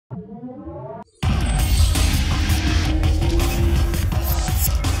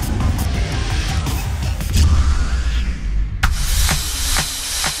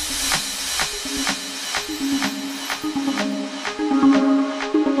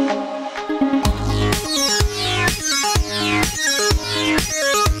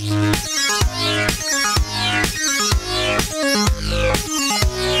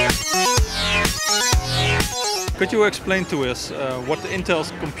could you explain to us what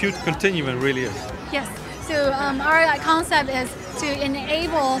Intel's compute continuum really is? Yes. So our concept is to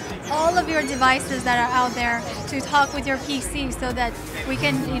enable all of your devices that are out there to talk with your PC, so that we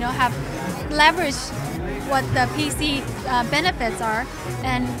can, have leverage what the PC benefits are,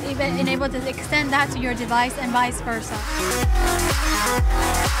 and even enable to extend that to your device and vice versa.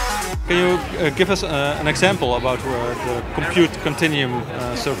 Can you give us an example about the compute continuum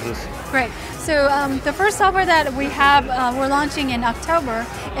services? Great. So the first software that we have, we're launching in October,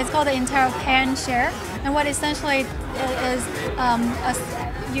 is called the Intel Pan Share. And what essentially is,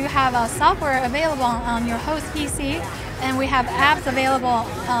 you have a software available on your host PC, and we have apps available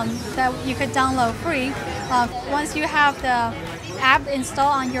that you could download free. Once you have the app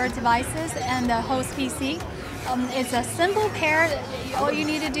installed on your devices and the host PC, it's a simple pair. All you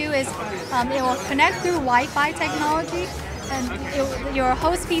need to do is it will connect through Wi-Fi technology, and your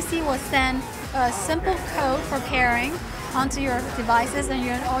host PC will send a simple code for pairing onto your devices,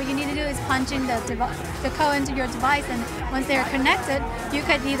 and all you need to do is punch in the code into your device, and once they're connected, you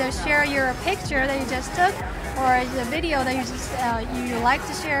could either share your picture that you just took or the video that you like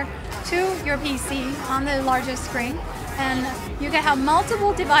to share to your PC on the larger screen, and you can have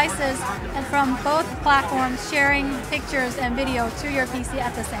multiple devices and from both platforms sharing pictures and video to your PC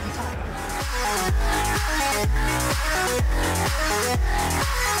at the same time.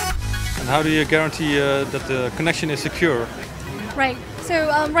 And how do you guarantee that the connection is secure? Right. So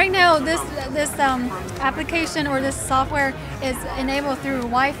right now, this application or this software is enabled through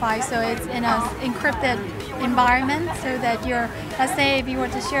Wi-Fi, so it's in an encrypted environment, so that let's say if you were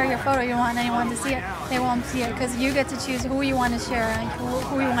to share your photo, you don't want anyone to see it, they won't see it, because you get to choose who you want to share and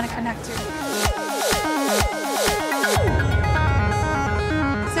who you want to connect to.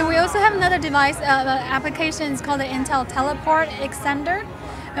 So we also have another device application. It's called the Intel Teleport Extender.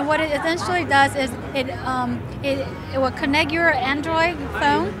 And what it essentially does is it will connect your Android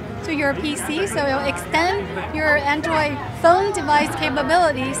phone to your PC, so it will extend your Android phone device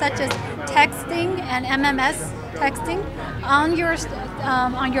capabilities, such as texting and MMS texting on your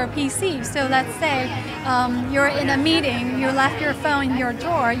PC. So let's say you're in a meeting, you left your phone in your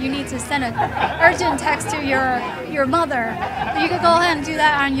drawer, you need to send an urgent text to your mother. You could go ahead and do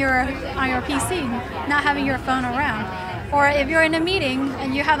that on your PC, not having your phone around. Or if you're in a meeting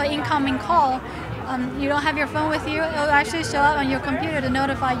and you have an incoming call, you don't have your phone with you, it will actually show up on your computer to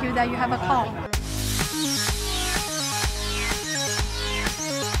notify you that you have a call.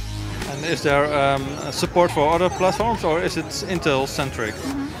 And is there support for other platforms, or is it Intel-centric?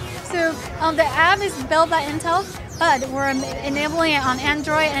 So the app is built by Intel, but we're enabling it on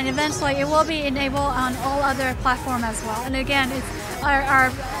Android, and eventually it will be enabled on all other platforms as well. And again, it's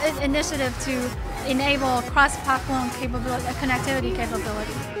our initiative to enable cross-platform connectivity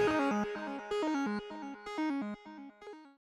capability.